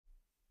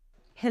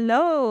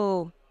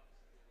Hello.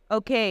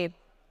 Okay,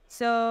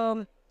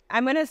 so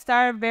I'm gonna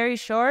start very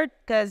short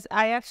because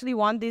I actually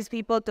want these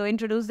people to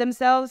introduce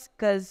themselves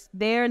because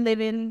they're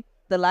living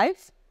the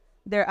life,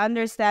 they're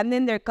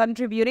understanding, they're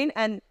contributing,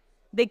 and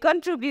they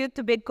contribute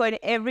to Bitcoin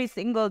every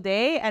single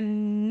day,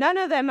 and none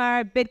of them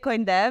are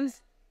Bitcoin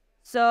devs.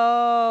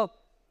 So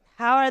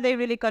how are they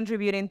really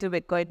contributing to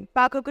Bitcoin?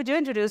 Paco, could you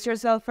introduce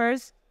yourself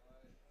first?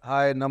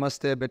 Hi,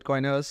 Namaste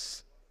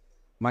Bitcoiners.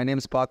 My name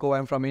is Paco.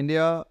 I'm from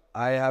India.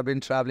 I have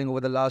been traveling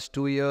over the last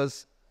 2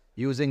 years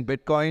using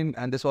Bitcoin,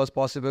 and this was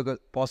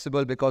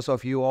possible because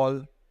of you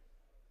all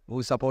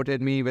who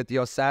supported me with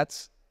your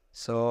sats.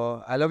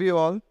 So I love you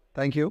all.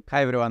 Thank you.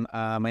 Hi everyone,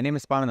 my name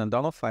is Plamen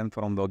Andonovs. I'm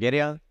from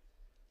Bulgaria.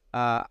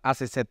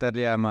 As I said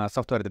earlier, I'm a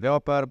software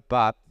developer,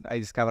 but I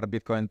discovered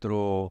Bitcoin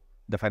through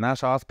the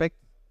financial aspect,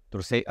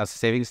 as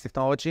savings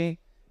technology.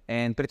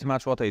 And pretty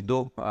much what I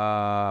do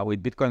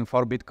with Bitcoin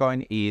for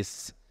Bitcoin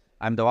is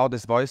I'm the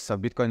loudest voice of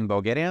Bitcoin in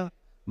Bulgaria.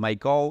 My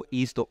goal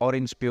is to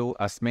orange pill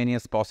as many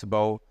as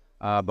possible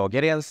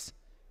Bulgarians.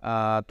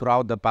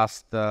 Throughout the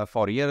past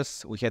 4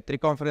 years, we had 3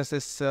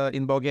 conferences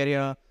in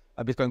Bulgaria,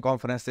 Bitcoin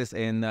conferences,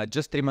 and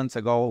just 3 months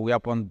ago, we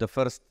opened the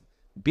first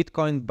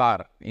Bitcoin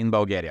bar in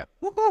Bulgaria.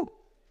 Woohoo!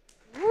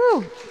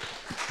 Woo!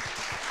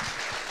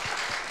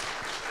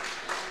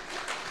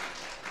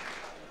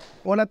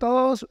 Hola a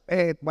todos.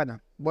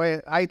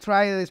 I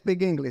try to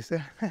speak English.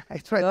 I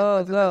try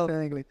to speak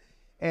English.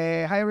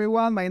 Hi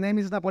everyone, my name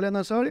is Napoleon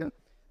Osorio.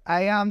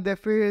 I am the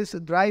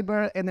first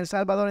driver in El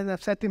Salvador in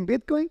accepting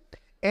Bitcoin,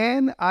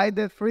 and I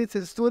the first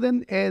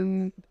student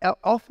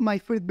of my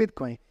first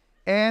Bitcoin.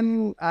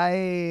 And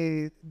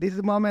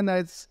this moment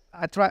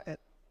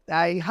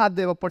I had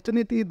the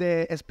opportunity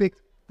to speak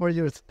for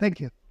yours. Thank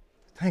you.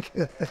 Thank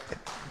you.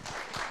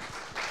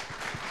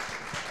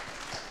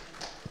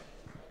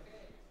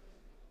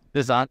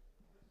 This is on.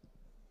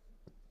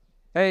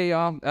 Hey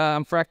y'all,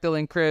 I'm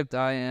FractalEncrypt.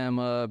 I am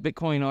a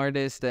Bitcoin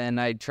artist, and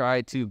I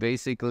try to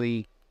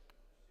basically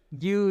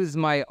use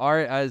my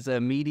art as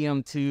a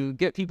medium to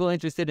get people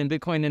interested in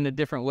Bitcoin in a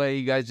different way.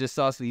 You guys just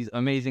saw these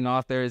amazing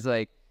authors,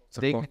 like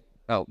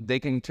they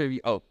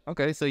contribute. Oh,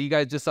 okay. So you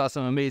guys just saw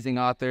some amazing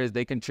authors.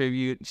 They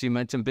contribute. She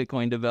mentioned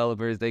Bitcoin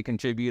developers. They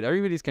contribute.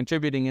 Everybody's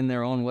contributing in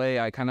their own way.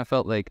 I kind of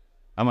felt like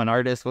I'm an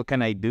artist. What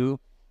can I do?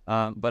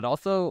 But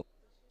also,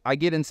 I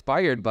get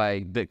inspired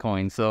by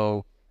Bitcoin.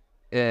 So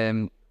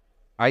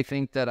I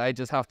think that I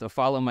just have to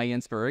follow my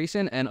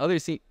inspiration, and other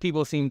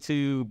people seem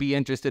to be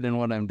interested in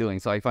what I'm doing.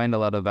 So I find a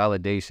lot of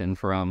validation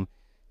from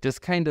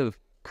just kind of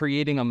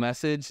creating a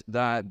message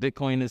that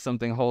Bitcoin is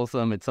something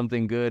wholesome, it's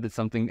something good, it's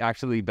something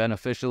actually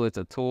beneficial, it's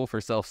a tool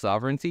for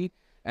self-sovereignty,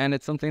 and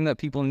it's something that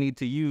people need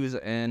to use.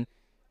 And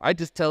I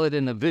just tell it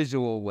in a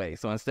visual way.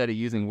 So instead of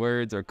using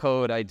words or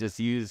code, I just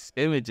use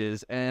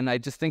images. And I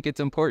just think it's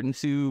important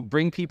to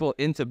bring people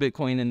into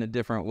Bitcoin in a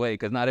different way,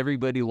 because not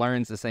everybody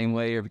learns the same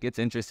way or gets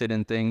interested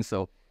in things.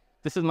 So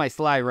this is my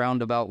sly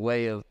roundabout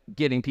way of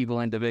getting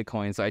people into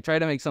Bitcoin. So I try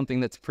to make something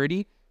that's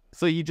pretty,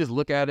 so you just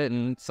look at it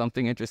and it's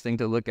something interesting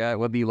to look at,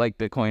 whether you like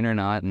Bitcoin or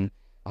not. And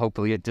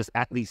hopefully it just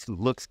at least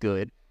looks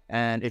good.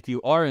 And if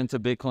you are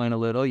into Bitcoin a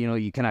little,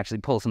 you can actually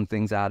pull some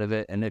things out of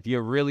it. And if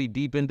you're really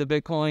deep into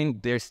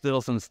Bitcoin, there's still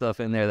some stuff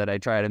in there that I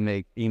try to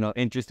make,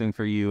 interesting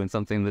for you and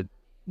something that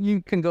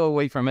you can go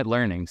away from it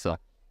learning. So,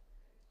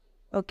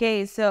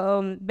 Okay,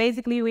 so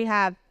basically we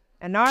have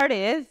an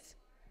artist.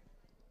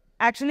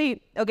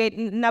 Actually, okay,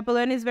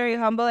 Napoleon is very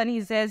humble and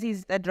he says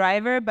he's a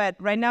driver, but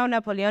right now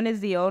Napoleon is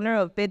the owner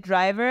of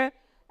BitDriver,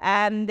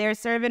 and they're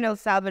serving El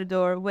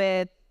Salvador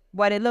with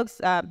what it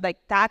looks like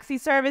taxi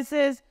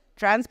services,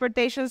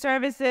 transportation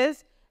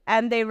services,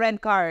 and they rent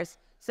cars.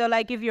 So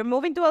like if you're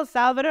moving to El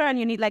Salvador and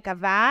you need like a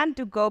van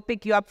to go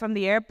pick you up from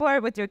the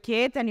airport with your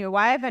kids and your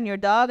wife and your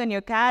dog and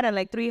your cat and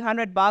like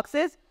 300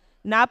 boxes,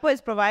 Napo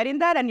is providing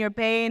that, and you're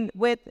paying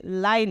with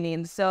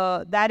Lightning.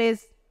 So that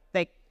is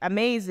like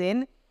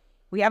amazing.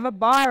 We have a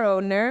bar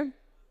owner.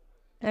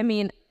 I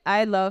mean,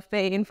 I love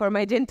paying for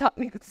my gin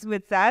tonics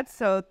with that,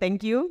 so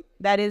thank you.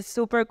 That is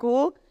super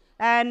cool.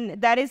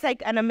 And that is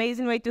like an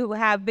amazing way to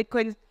have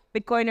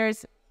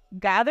Bitcoiners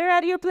gather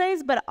at your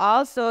place, but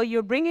also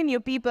you're bringing new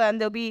people and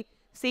they'll be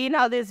seeing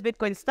all this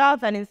Bitcoin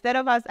stuff, and instead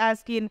of us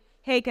asking,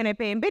 hey, can I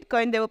pay in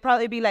Bitcoin, they will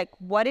probably be like,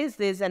 what is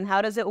this and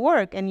how does it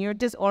work? And you're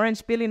just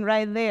orange pilling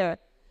right there.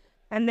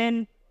 And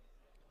then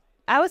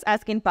I was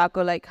asking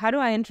Paco, like, how do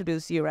I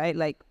introduce you, right?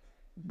 Like,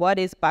 what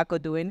is Paco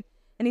doing?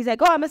 And he's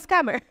like, oh, I'm a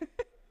scammer.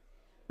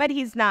 But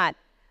he's not.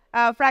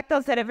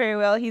 Fractal said it very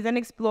well. He's an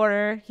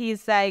explorer.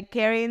 He's like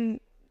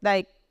carrying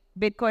like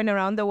Bitcoin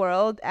around the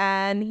world,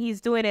 and he's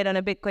doing it on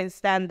a Bitcoin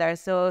standard.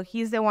 So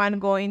he's the one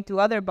going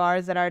to other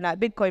bars that are not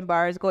Bitcoin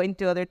bars, going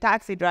to other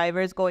taxi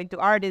drivers, going to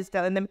artists,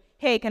 telling them,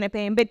 hey, can I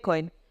pay in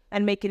Bitcoin?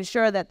 And making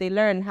sure that they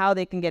learn how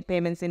they can get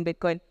payments in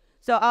Bitcoin.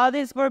 So all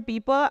these 4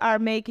 people are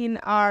making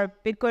our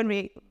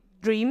Bitcoin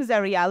dreams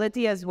a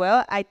reality as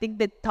well. I think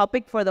the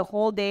topic for the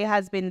whole day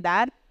has been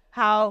that,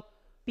 how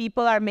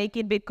people are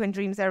making Bitcoin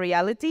dreams a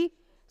reality.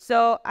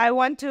 So I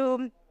want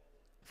to,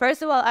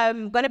 first of all,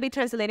 I'm going to be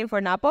translating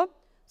for Napo.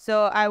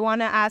 So I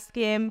want to ask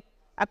him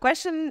a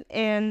question,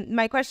 and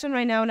my question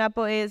right now,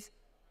 Napo, is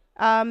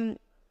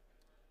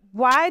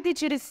why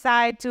did you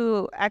decide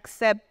to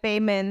accept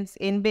payments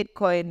in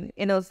Bitcoin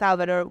in El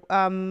Salvador?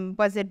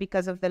 Was it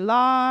because of the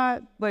law?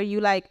 Were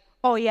you like,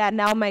 oh yeah,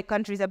 now my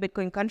country's a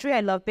Bitcoin country, I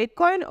love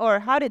Bitcoin? Or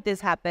how did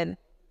this happen?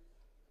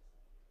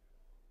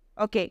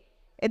 Ok,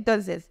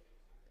 entonces,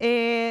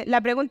 la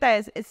pregunta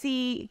es,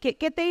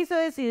 ¿qué te hizo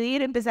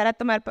decidir empezar a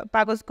tomar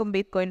pagos con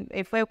Bitcoin?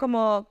 ¿Fue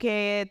como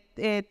que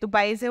tu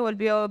país se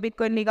volvió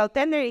Bitcoin legal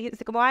tender y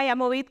dijiste como, ay,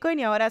 amo Bitcoin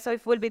y ahora soy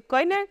full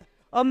Bitcoiner?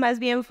 ¿O más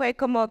bien fue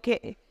como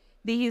que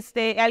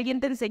dijiste, alguien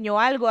te enseñó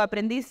algo,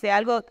 aprendiste,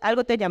 algo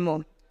te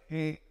llamó?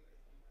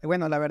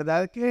 Bueno, la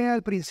verdad que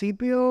al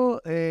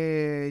principio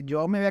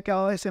yo me había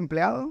quedado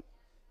desempleado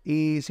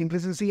y simple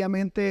y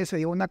sencillamente se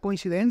dio una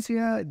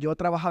coincidencia. Yo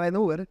trabajaba en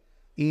Uber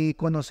y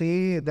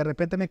de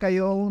repente me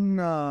cayó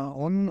un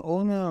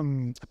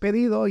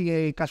pedido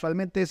y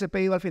casualmente ese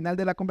pedido al final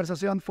de la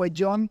conversación fue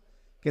John,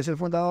 que es el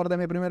fundador de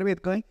mi primer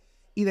Bitcoin.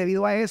 Y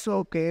debido a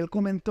eso, que él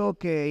comentó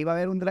que iba a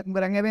haber un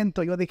gran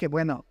evento, yo dije,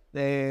 bueno,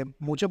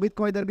 muchos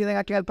Bitcoiners vienen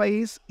aquí al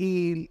país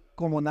y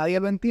como nadie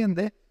lo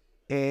entiende,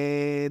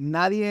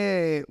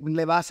 nadie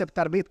le va a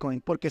aceptar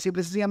Bitcoin porque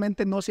simple y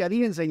sencillamente no se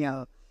había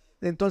enseñado.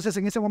 Entonces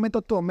en ese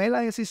momento tomé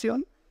la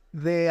decisión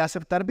de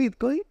aceptar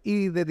Bitcoin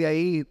y desde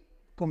ahí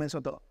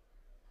comenzó todo.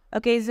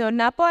 Okay, so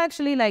Napo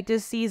actually like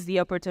just seized the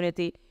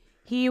opportunity.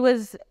 He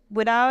was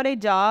without a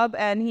job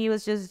and he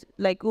was just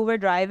like Uber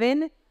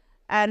driving.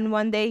 And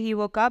one day he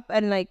woke up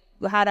and like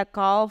had a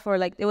call for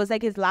like, it was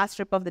like his last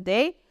trip of the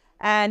day.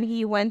 And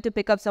he went to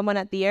pick up someone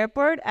at the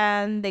airport.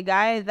 And the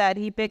guy that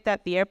he picked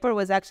at the airport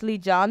was actually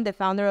John, the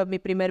founder of Mi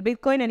Primer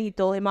Bitcoin. And he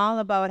told him all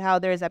about how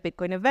there's a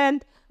Bitcoin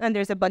event and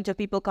there's a bunch of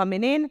people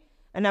coming in.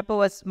 And Napo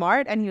was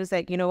smart. And he was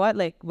like, you know what?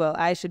 Like, well,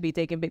 I should be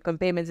taking Bitcoin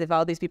payments if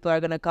all these people are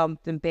going to come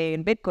and pay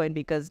in Bitcoin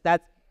because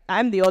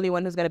I'm the only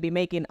one who's going to be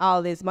making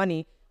all this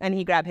money. And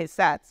he grabbed his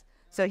sats.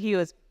 So he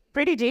was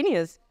pretty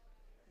genius.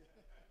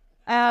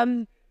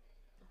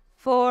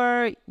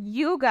 For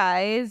you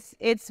guys,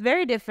 it's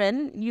very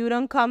different. You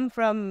don't come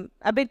from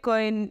a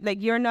Bitcoin,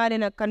 like you're not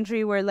in a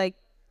country where like,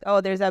 oh,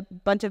 there's a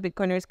bunch of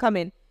Bitcoiners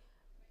coming.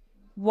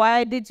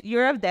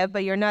 You're a dev,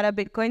 but you're not a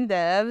Bitcoin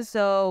dev.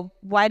 So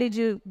what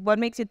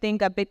makes you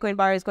think a Bitcoin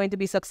bar is going to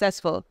be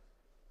successful?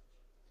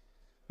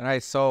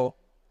 Right, so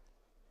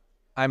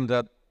I'm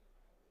the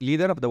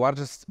leader of the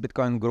largest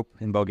Bitcoin group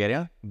in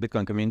Bulgaria,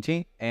 Bitcoin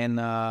community. And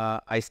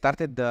I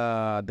started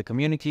the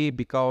community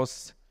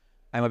because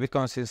I'm a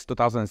Bitcoiner since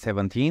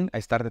 2017.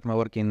 I started my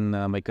work in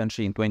my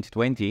country in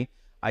 2020.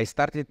 I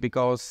started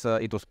because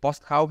it was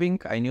post-halving.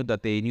 I knew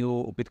that a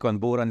new Bitcoin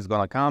bull run is going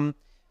to come.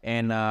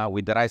 And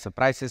with the rise of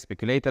prices,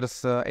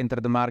 speculators enter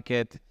the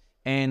market.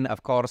 And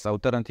of course,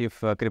 alternative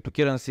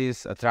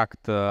cryptocurrencies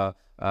attract,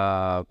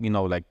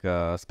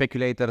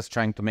 speculators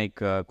trying to make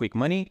quick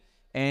money.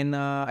 And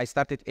I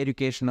started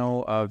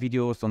educational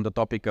videos on the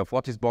topic of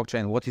what is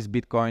blockchain, what is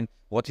Bitcoin,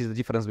 what is the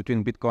difference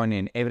between Bitcoin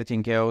and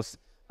everything else.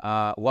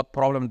 What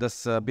problem does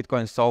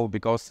Bitcoin solve?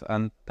 Because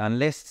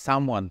unless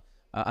someone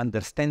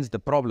understands the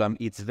problem,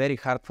 it's very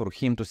hard for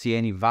him to see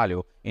any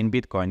value in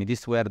Bitcoin. This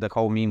is where the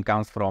whole meme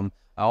comes from.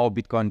 Oh,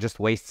 Bitcoin just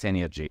wastes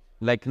energy.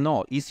 Like,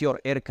 no, is your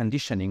air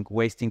conditioning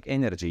wasting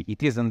energy?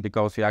 It isn't,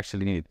 because you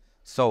actually need it.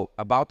 So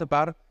about the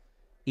bar,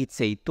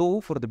 it's a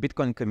tool for the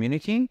Bitcoin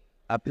community,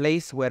 a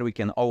place where we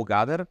can all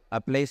gather,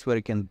 a place where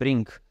we can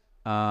bring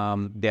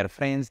their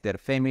friends, their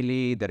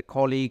family, their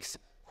colleagues,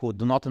 who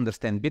do not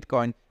understand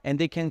Bitcoin, and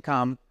they can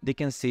come, they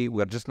can see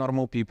we're just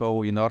normal people,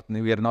 we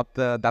are not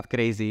that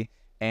crazy,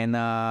 and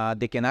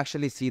they can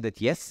actually see that,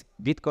 yes,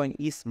 Bitcoin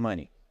is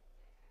money.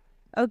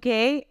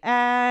 Okay,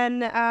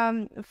 and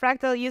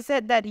Fractal, you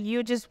said that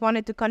you just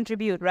wanted to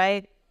contribute,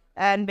 right?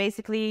 And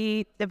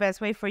basically the best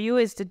way for you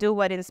is to do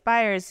what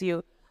inspires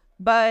you.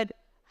 But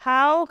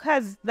how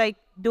has like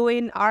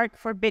doing art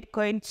for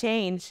Bitcoin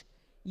changed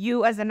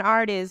you as an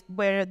artist,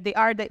 where the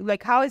art,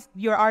 like how is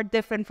your art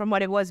different from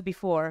what it was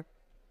before?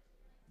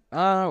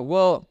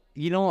 Well,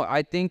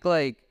 I think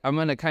like I'm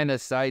going to kind of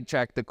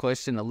sidetrack the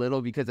question a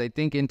little, because I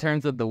think in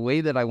terms of the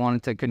way that I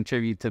wanted to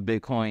contribute to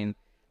Bitcoin,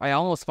 I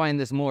almost find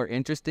this more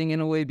interesting in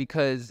a way,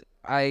 because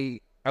I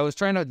was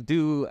trying to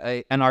do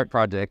an art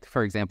project.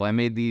 For example, I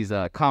made these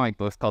comic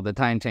books called the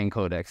Time Chain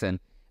Codex, and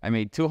I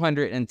made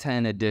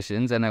 210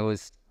 editions, and I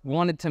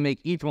wanted to make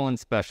each one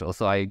special.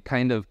 So I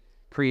kind of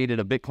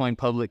created a Bitcoin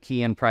public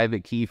key and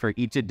private key for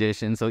each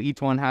edition. So each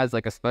one has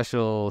like a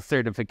special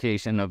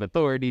certification of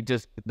authority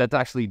that's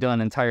actually done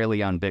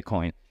entirely on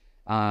Bitcoin.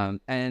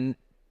 And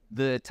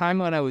the time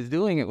when I was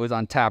doing it was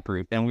on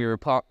Taproot, and we were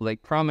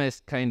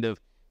promised kind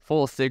of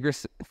full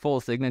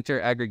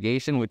signature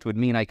aggregation, which would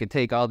mean I could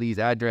take all these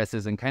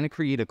addresses and kind of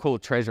create a cool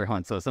treasure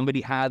hunt. So if somebody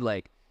had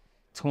like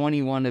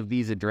 21 of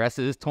these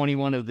addresses,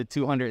 21 of the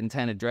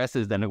 210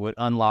 addresses, then it would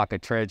unlock a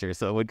treasure.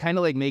 So it would kind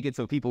of like make it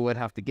so people would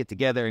have to get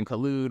together and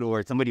collude,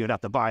 or somebody would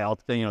have to buy all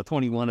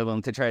 21 of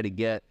them to try to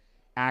get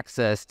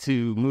access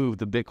to move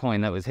the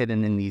Bitcoin that was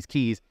hidden in these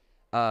keys.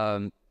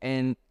 And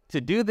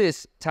to do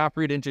this,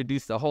 Taproot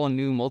introduced a whole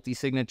new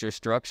multi-signature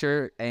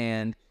structure,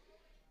 and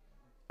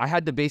I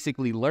had to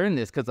basically learn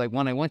this because like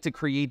when I went to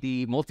create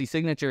the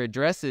multi-signature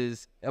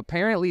addresses,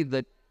 apparently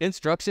the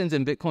instructions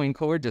in Bitcoin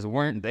Core just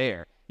weren't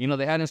there. You know,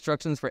 they had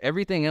instructions for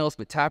everything else,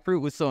 but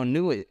Taproot was so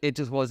new, it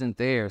just wasn't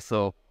there.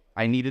 So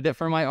I needed it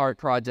for my art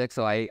project.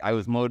 So I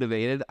was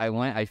motivated.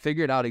 I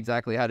figured out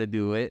exactly how to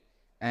do it.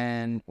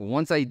 And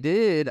once I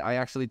did, I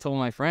actually told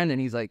my friend,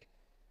 and he's like,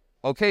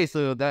 okay,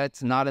 so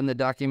that's not in the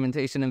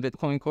documentation in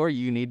Bitcoin Core.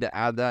 You need to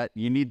add that.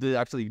 You need to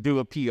actually do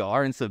a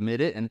PR and submit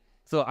it. And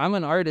so I'm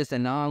an artist,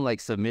 and now I'm like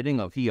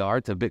submitting a PR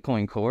to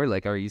Bitcoin Core.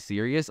 Like, are you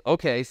serious?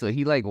 Okay, so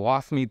he like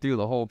walks me through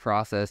the whole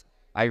process.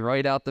 I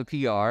write out the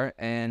PR,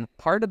 and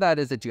part of that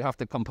is that you have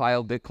to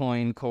compile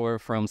Bitcoin Core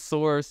from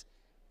source,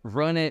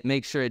 run it,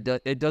 make sure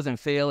it doesn't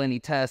fail any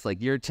tests,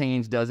 like your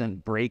change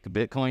doesn't break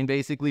Bitcoin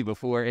basically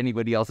before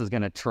anybody else is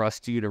going to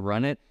trust you to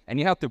run it. And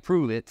you have to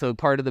prove it. So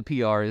part of the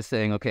PR is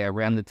saying, okay, I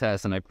ran the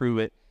test and I prove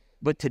it.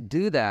 But to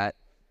do that,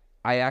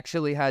 I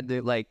actually had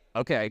to like,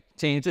 okay, I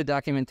changed the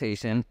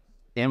documentation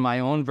in my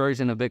own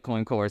version of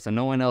Bitcoin Core. So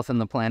no one else on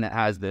the planet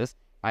has this.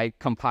 I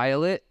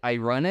compile it, I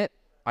run it,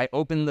 I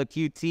open the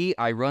Qt,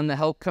 I run the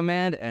help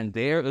command, and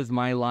there is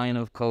my line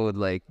of code,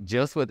 like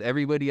just what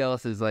everybody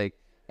else is like.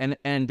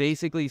 And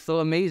basically so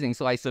amazing.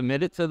 So I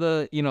submit it to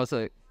the, you know,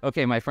 so,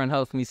 okay, my friend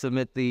helps me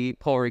submit the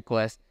pull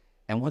request.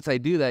 And once I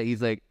do that,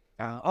 he's like,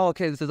 oh,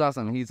 okay, this is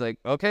awesome. And he's like,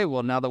 okay,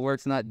 well, now the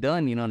work's not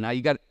done. You know, now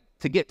you got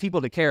to get people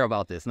to care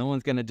about this. No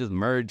one's going to just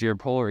merge your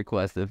pull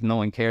request if no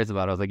one cares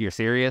about it. I was like, you're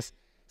serious?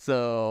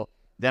 So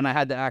then I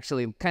had to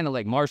actually kind of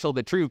like marshal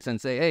the troops and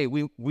say, hey,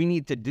 we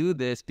need to do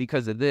this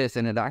because of this.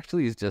 And it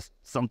actually is just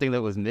something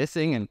that was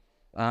missing.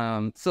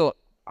 And so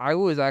I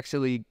was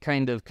actually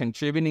kind of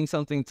contributing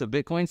something to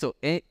Bitcoin. So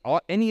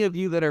any of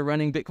you that are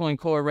running Bitcoin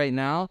Core right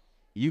now,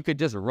 you could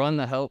just run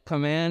the help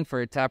command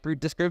for Taproot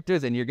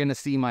descriptors and you're going to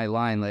see my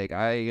line. Like,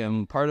 I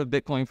am part of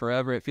Bitcoin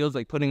forever. It feels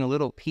like putting a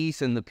little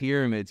piece in the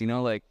pyramids, you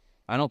know, like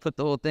I don't put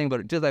the whole thing,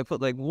 but just I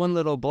put like one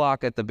little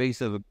block at the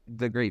base of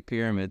the Great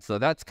Pyramid. So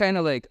that's kind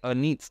of like a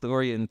neat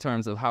story in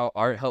terms of how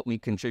art helped me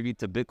contribute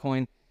to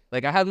Bitcoin.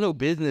 Like, I have no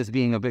business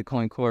being a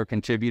Bitcoin Core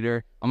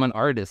contributor. I'm an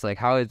artist. Like,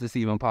 how is this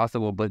even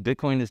possible? But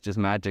Bitcoin is just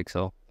magic,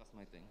 so that's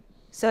my thing.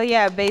 So,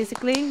 yeah,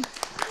 basically,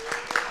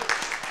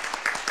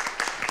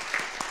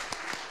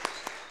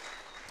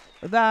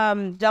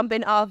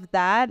 jumping off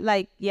that,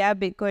 like, yeah,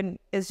 Bitcoin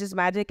is just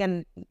magic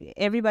and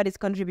everybody's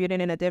contributing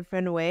in a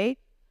different way.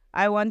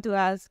 I want to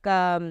ask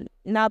I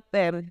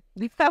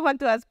want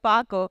to ask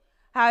Paco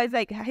how is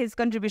like his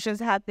contributions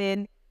have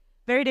been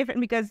very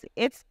different, because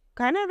it's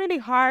kind of really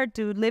hard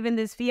to live in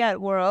this fiat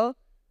world,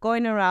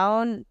 going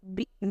around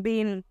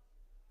being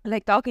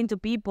like talking to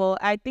people.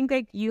 I think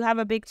like you have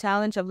a big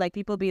challenge of like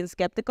people being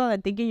skeptical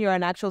and thinking you're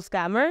an actual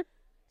scammer.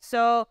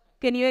 So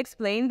can you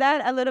explain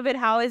that a little bit?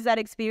 How is that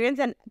experience?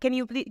 And can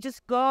you please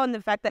just go on the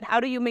fact that how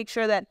do you make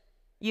sure that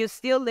you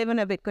still live in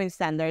a Bitcoin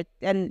standard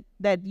and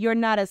that you're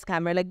not a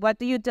scammer? Like, what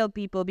do you tell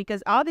people?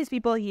 Because all these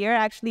people here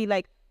actually,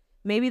 like,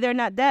 maybe they're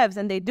not devs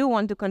and they do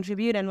want to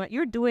contribute. And what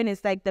you're doing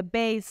is like the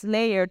base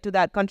layer to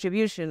that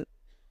contribution.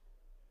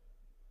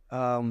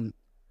 I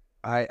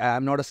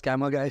am not a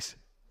scammer, guys.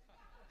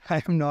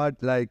 I am not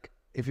like,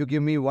 if you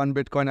give me one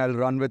Bitcoin, I'll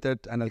run with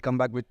it and I'll come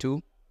back with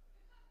two.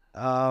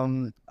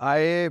 I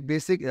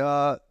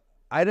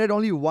read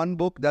only one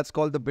book that's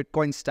called The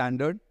Bitcoin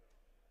Standard.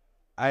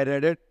 I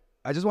read it.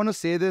 I just want to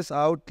say this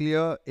out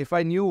clear. If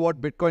I knew what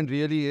Bitcoin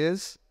really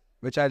is,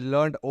 which I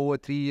learned over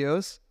 3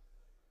 years,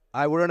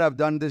 I wouldn't have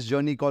done this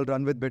journey called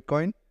Run with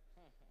Bitcoin,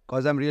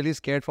 because I'm really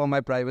scared for my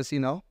privacy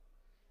now.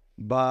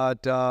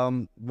 But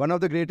one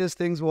of the greatest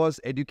things was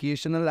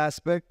educational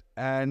aspect.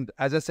 And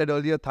as I said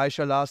earlier, thou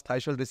shall ask, thou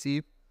shall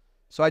receive.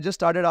 So I just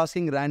started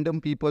asking random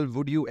people,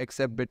 would you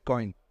accept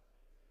Bitcoin?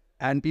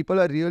 And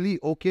people are really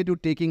okay to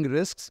taking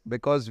risks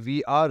because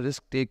we are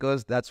risk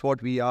takers. That's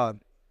what we are.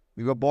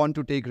 We were born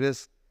to take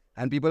risks.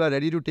 And people are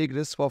ready to take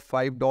risks for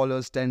 $5,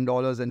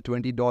 $10, and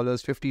 $20,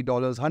 $50,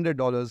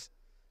 $100.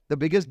 The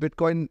biggest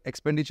Bitcoin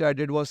expenditure I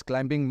did was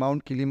climbing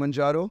Mount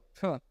Kilimanjaro.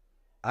 Huh.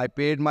 I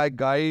paid my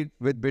guide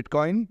with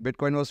Bitcoin.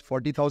 Bitcoin was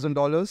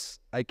 $40,000.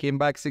 I came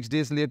back 6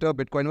 days later.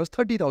 Bitcoin was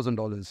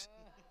 $30,000.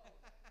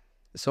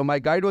 So my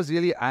guide was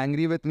really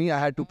angry with me. I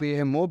had to pay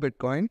him more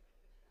Bitcoin.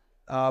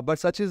 But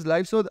such is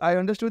life. So I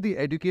understood the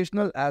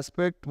educational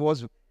aspect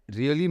was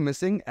really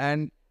missing,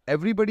 and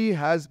everybody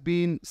has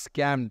been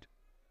scammed.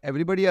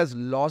 Everybody has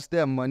lost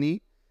their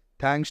money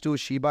thanks to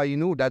Shiba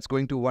Inu. That's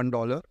going to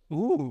 $1.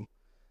 Ooh.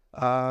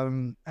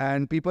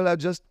 And people are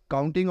just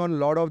counting on a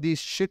lot of these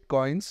shit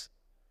coins.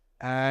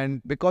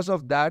 And because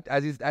of that,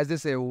 as they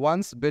say,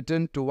 once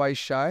bitten, twice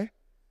shy.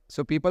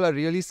 So people are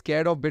really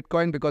scared of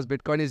Bitcoin because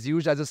Bitcoin is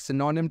used as a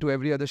synonym to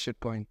every other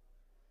shitcoin.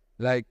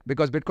 Like,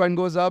 because Bitcoin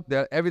goes up,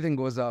 everything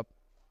goes up.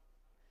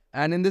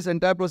 And in this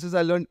entire process,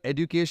 I learned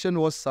education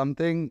was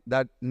something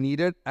that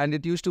needed. And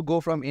it used to go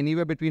from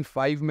anywhere between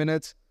 5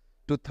 minutes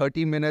to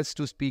 30 minutes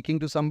to speaking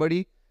to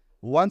somebody.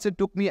 Once it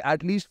took me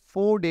at least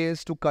 4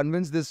 days to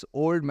convince this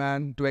old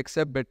man to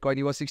accept Bitcoin.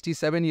 He was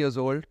 67 years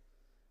old.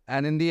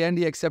 And in the end,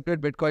 he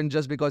accepted Bitcoin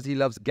just because he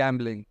loves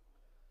gambling.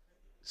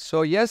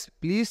 So yes,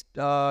 please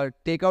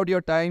take out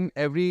your time.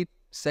 Every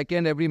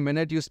second, every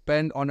minute you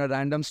spend on a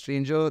random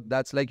stranger,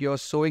 that's like you're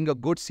sowing a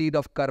good seed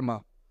of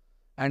karma.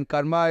 And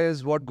karma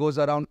is what goes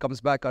around,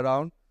 comes back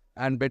around.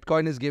 And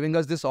Bitcoin is giving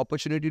us this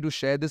opportunity to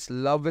share this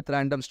love with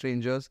random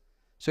strangers.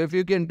 So if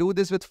you can do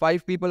this with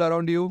 5 people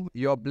around you,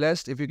 you're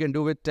blessed. If you can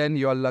do with 10,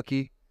 you're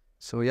lucky.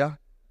 So yeah,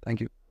 thank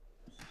you.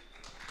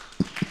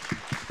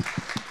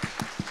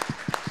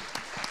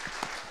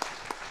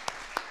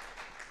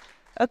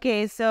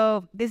 Okay,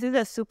 so this is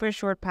a super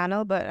short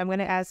panel, but I'm going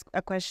to ask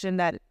a question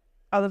that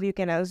all of you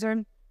can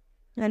answer.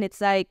 And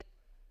it's like,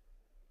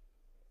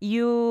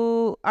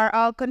 you are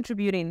all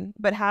contributing,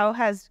 but how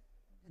has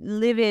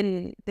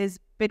living this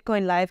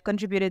Bitcoin life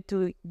contributed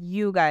to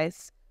you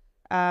guys?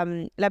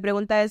 La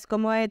pregunta es,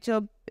 ¿cómo ha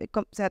hecho,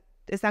 o sea,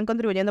 están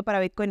contribuyendo para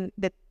Bitcoin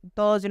de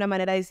todos de una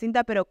manera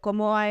distinta, pero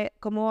cómo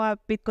ha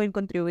Bitcoin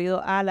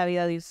contribuido a la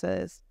vida de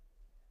ustedes?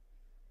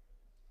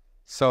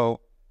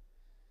 So,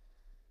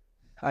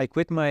 I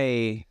quit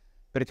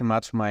pretty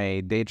much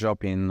my day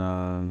job in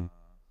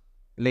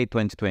late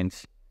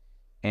 2020.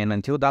 And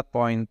until that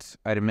point,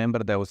 I remember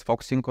that I was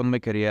focusing on my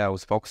career. I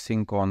was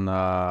focusing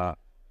on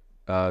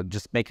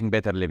just making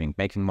better living,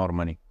 making more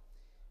money.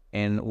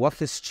 And what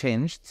has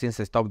changed since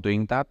I stopped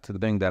doing that,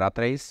 doing the rat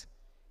race,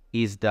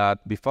 is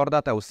that before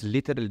that, I was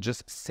literally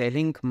just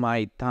selling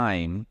my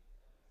time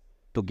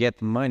to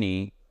get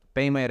money,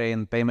 pay my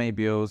rent, pay my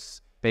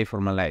bills, pay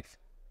for my life.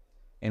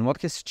 And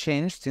what has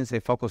changed since I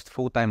focused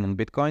full-time on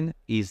Bitcoin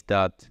is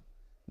that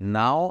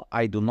now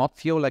I do not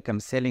feel like I'm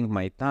selling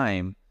my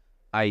time.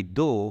 I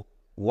do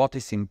what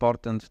is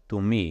important to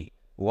me,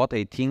 what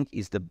I think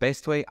is the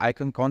best way I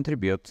can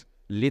contribute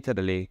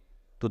literally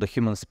to the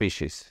human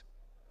species.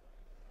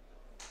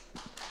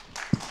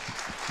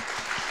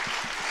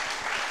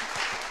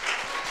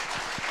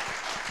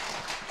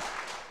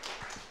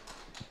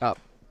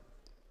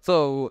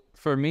 So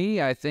for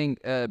me, I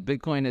think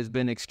Bitcoin has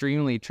been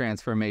extremely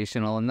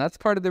transformational, and that's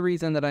part of the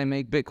reason that I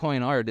make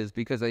Bitcoin art, is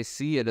because I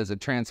see it as a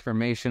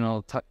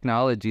transformational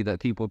technology that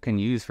people can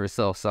use for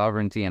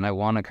self-sovereignty, and I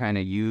want to kind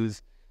of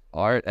use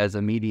art as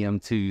a medium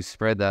to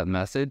spread that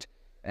message.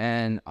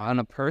 And on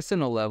a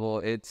personal level,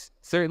 it's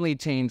certainly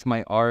changed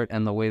my art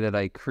and the way that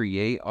I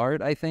create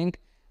art, I think.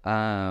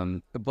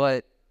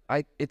 But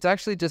it's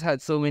actually just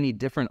had so many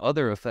different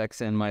other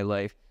effects in my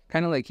life.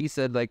 Kind of like he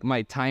said, like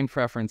my time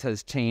preference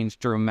has changed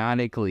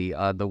dramatically.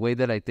 The way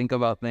that I think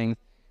about things,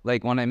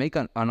 like when I make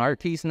an art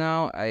piece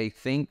now, I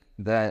think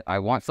that I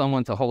want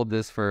someone to hold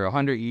this for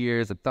 100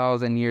 years,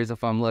 1,000 years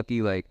if I'm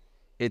lucky. Like,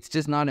 it's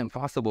just not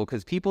impossible,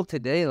 because people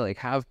today like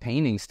have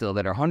paintings still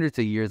that are hundreds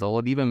of years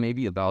old, even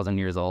maybe 1,000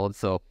 years old.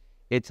 So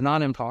it's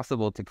not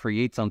impossible to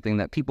create something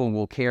that people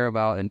will care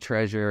about and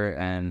treasure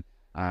and,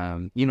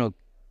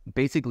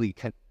 basically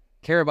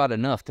care about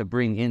enough to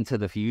bring into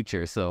the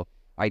future. So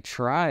I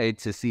try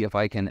to see if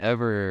I can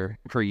ever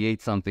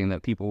create something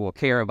that people will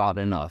care about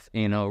enough.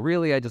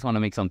 Really, I just want to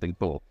make something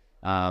cool.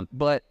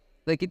 But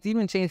like, it's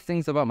even changed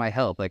things about my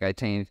health. Like,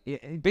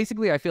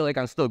 basically, I feel like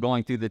I'm still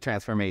going through the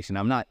transformation.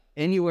 I'm not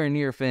anywhere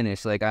near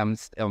finished. Like, I'm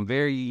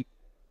very,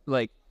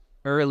 like,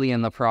 early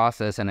in the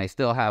process, and I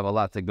still have a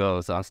lot to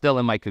go. So I'm still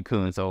in my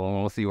cocoon, so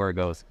we'll see where it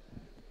goes.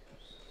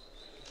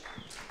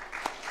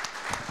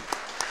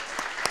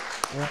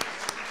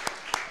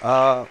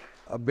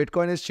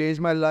 Bitcoin has changed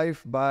my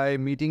life by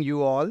meeting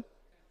you all.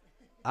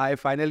 I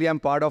finally am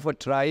part of a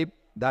tribe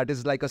that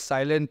is like a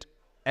silent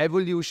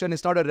evolution.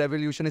 It's not a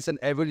revolution, it's an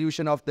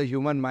evolution of the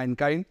human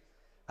mankind.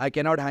 I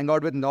cannot hang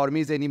out with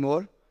normies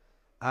anymore.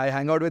 I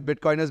hang out with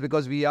Bitcoiners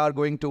because we are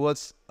going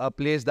towards a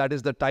place that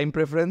is the time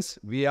preference.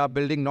 We are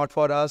building not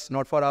for us,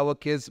 not for our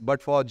kids,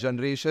 but for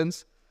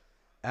generations.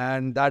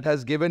 And that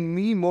has given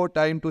me more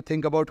time to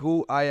think about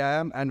who I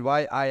am and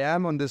why I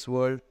am on this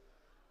world.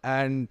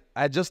 And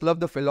I just love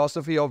the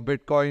philosophy of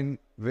Bitcoin,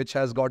 which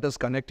has got us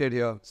connected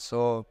here.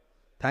 So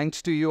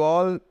thanks to you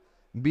all.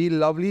 Be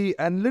lovely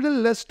and little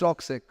less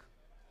toxic.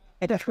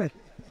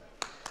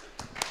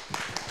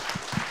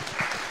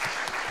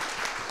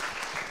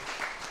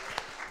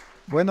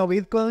 Bueno,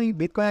 Bitcoin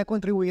ha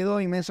contribuido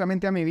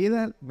inmensamente a mi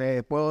vida.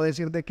 Puedo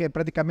decir de que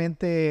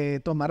prácticamente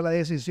tomar la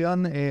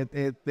decisión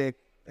de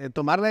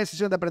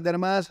aprender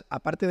más,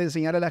 aparte de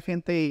enseñar a la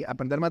gente y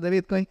aprender más de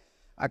Bitcoin,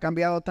 ha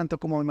cambiado tanto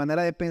como mi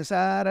manera de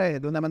pensar,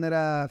 de una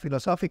manera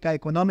filosófica,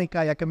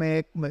 económica, ya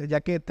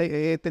que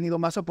he tenido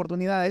más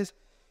oportunidades,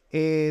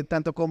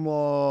 tanto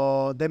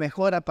como de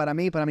mejora para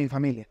mí y para mi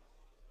familia.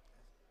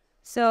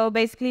 So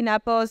basically,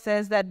 Napo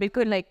says that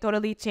Bitcoin like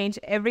totally changed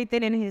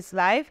everything in his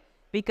life,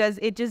 because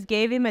it just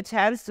gave him a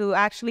chance to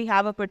actually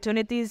have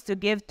opportunities to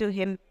give to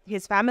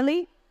his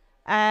family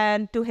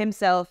and to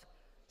himself.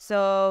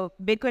 So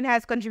Bitcoin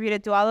has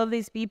contributed to all of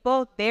these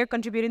people. They're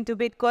contributing to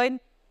Bitcoin.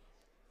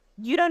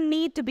 You don't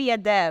need to be a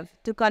dev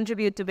to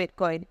contribute to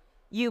Bitcoin.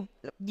 You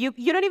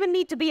don't even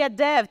need to be a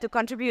dev to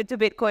contribute to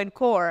Bitcoin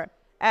Core.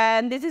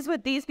 And this is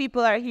what these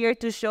people are here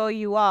to show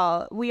you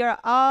all. We are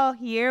all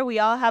here. We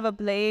all have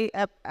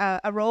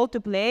a role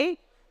to play.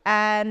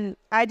 And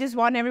I just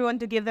want everyone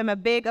to give them a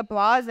big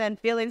applause and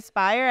feel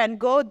inspired and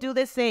go do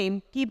the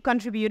same. Keep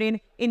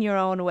contributing in your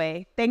own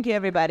way. Thank you,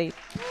 everybody.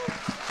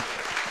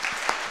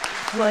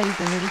 Well,